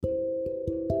Hey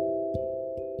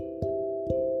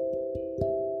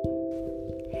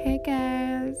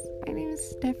guys, my name is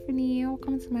Stephanie.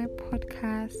 Welcome to my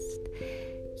podcast.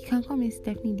 You can call me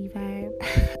Stephanie the Vibe.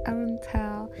 I won't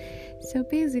tell. So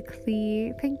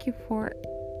basically, thank you for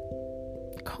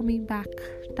coming back.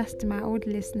 That's to my old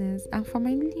listeners, and for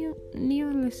my new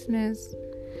listeners,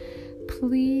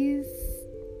 please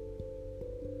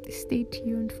stay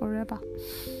tuned forever.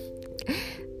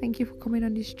 Thank you for coming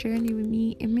on this journey with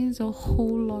me. It means a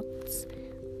whole lot.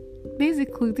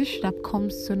 Basically, this should have come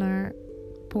sooner,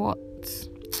 but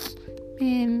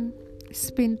man, it's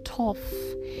been tough.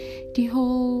 The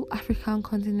whole African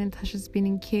continent has just been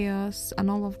in chaos and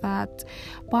all of that,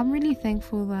 but I'm really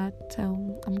thankful that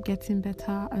I'm getting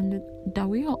better and that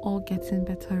we are all getting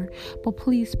better. But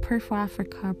please pray for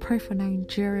Africa, pray for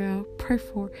Nigeria, pray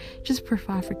for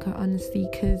Africa, honestly,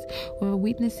 because we're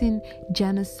witnessing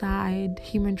genocide,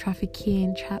 human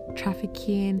trafficking,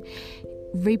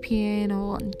 raping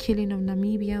or killing of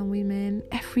Namibian women,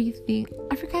 everything.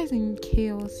 Africa is in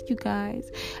chaos, you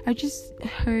guys. I just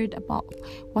heard about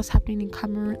what's happening in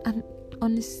Cameroon, and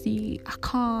honestly, I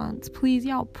can't. Please,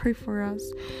 y'all pray for us.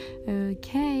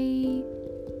 Okay,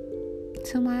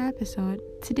 to my episode.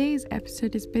 Today's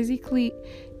episode is basically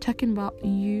talking about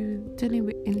you dealing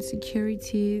with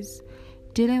insecurities,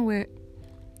 dealing with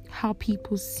how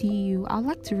people see you. I'd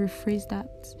like to rephrase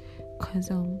that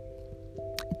because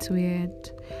it's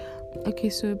weird. Okay,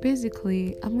 so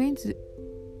basically I'm going to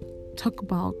talk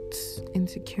about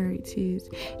insecurities.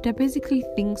 They're basically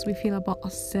things we feel about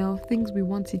ourselves, things we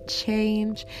want to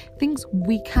change, things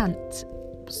we can't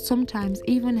sometimes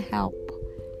even help.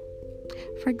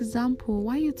 For example,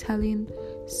 why are you telling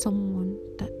someone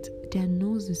that their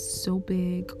nose is so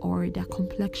big, or their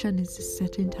complexion is a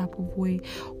certain type of way,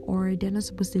 or they're not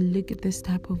supposed to look at this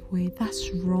type of way? That's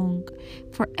wrong.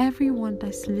 For everyone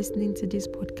that's listening to this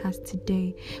podcast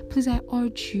today, please, I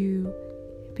urge you,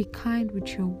 be kind with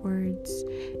your words.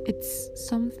 It's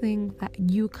something that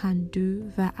you can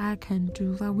do, that I can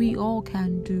do, that we all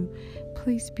can do.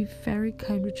 Please be very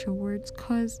kind with your words,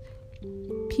 because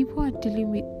people are dealing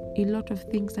with a lot of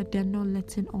things that they're not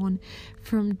letting on,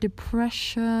 from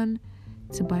depression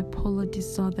to bipolar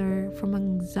disorder, from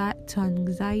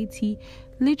anxiety,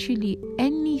 literally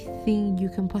anything you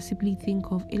can possibly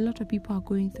think of. A lot of people are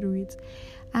going through it,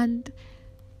 and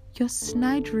your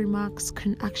snide remarks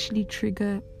can actually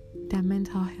trigger their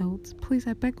mental health. Please,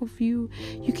 I beg of you,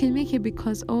 you can make it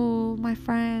because, oh, my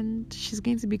friend, she's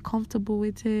going to be comfortable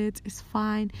with it, it's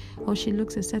fine, or she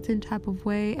looks a certain type of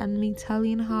way, and me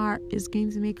telling her is going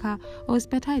to make her, oh, it's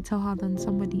better I tell her than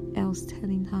somebody else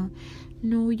telling her.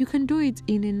 No, you can do it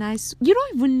in a nice, you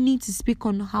don't even need to speak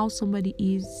on how somebody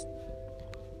is.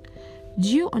 Do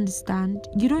you understand?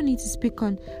 You don't need to speak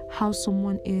on how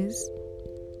someone is.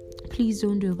 Please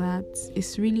don't do that.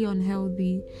 It's really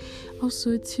unhealthy.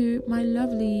 Also, to my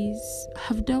lovelies,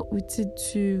 have dealt with it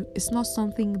too. It's not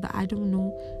something that I don't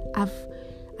know.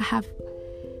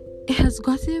 It has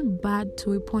gotten bad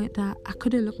to a point that I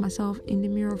couldn't look myself in the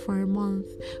mirror for a month,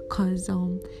 because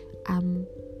I'm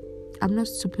not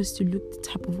supposed to look the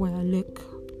type of way I look.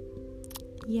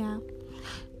 Yeah.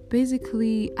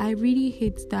 Basically, I really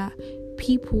hate that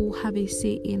people have a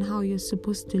say in how you're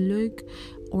supposed to look,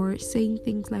 or saying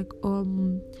things like,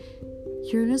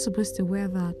 you're not supposed to wear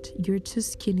that, you're too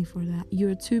skinny for that,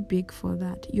 you're too big for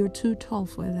that, you're too tall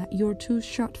for that, you're too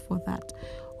short for that.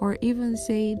 Or even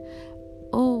saying,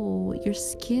 oh, your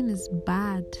skin is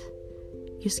bad,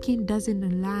 your skin doesn't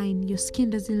align, your skin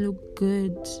doesn't look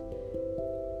good.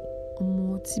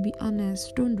 To be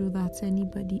honest, don't do that to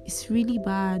anybody. It's really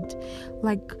bad.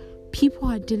 Like, people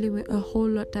are dealing with a whole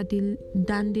lot than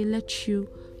they let you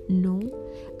know,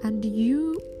 and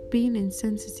you being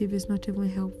insensitive is not even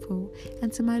helpful.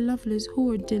 And to my lovelies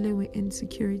who are dealing with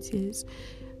insecurities,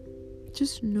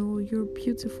 just know you're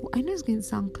beautiful. I know it's going to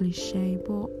sound cliche,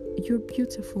 but you're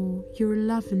beautiful, you're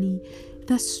lovely.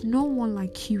 There's no one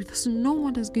like you. There's no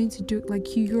one that's going to do it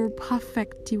like you. You're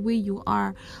perfect the way you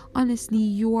are. Honestly,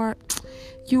 you are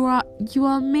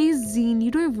amazing.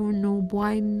 You don't even know, but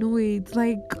I know it.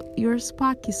 Like, your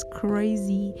spark is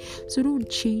crazy. So don't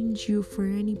change you for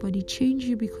anybody. Change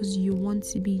you because you want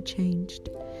to be changed.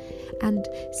 And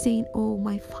saying, oh,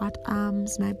 my fat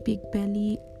arms, my big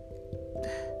belly,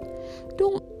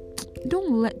 don't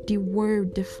let the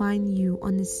word define you.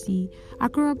 Honestly, I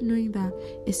grew up knowing that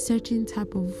a certain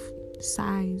type of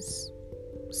size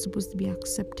is supposed to be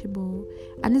acceptable,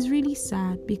 and it's really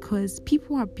sad because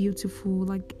people are beautiful,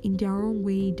 like, in their own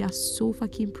way. They're so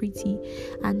fucking pretty,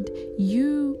 and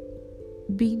you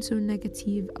being so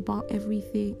negative about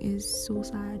everything is so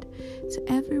sad. To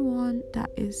everyone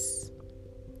that is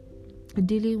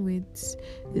dealing with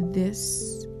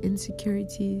this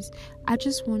insecurities, I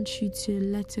just want you to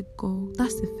let it go.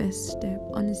 That's the first step.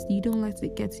 Honestly, you don't let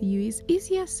it get to you. It's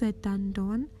easier said than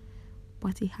done,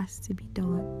 but it has to be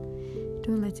done.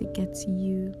 Don't let it get to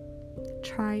you.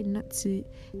 Try not to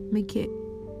make it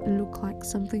look like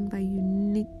something that you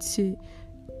need to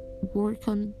work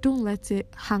on. Don't let it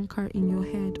hanker in your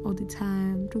head all the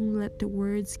time. Don't let the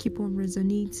words keep on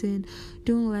resonating.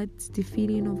 Don't let the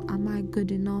feeling of am I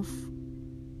good enough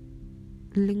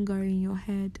linger in your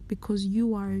head, because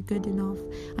you are good enough,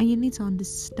 and you need to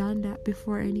understand that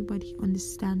before anybody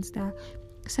understands that.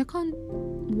 Second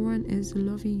one is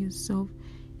loving yourself.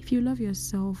 If you love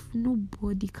yourself,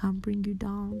 nobody can bring you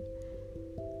down.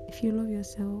 If you love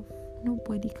yourself,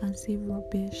 nobody can say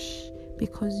rubbish,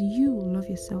 because you love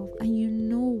yourself and you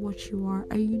know what you are,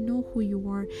 and you know who you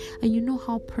are, and you know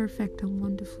how perfect and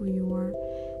wonderful you are.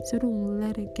 So don't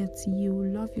let it get to you.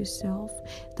 Love yourself.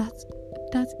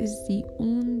 That is the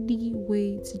only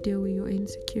way to deal with your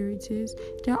insecurities.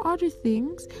 There are other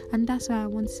things, and that's why I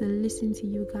want to listen to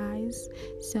you guys.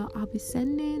 So I'll be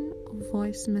sending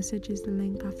voice messages, the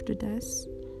link after this.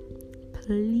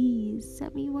 Please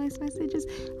send me voice messages.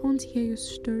 I want to hear your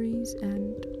stories,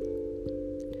 and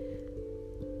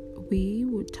we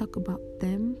will talk about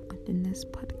them on the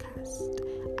next podcast.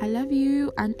 I love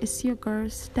you, and it's your girl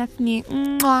Stephanie.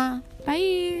 Mwah.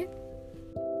 Bye.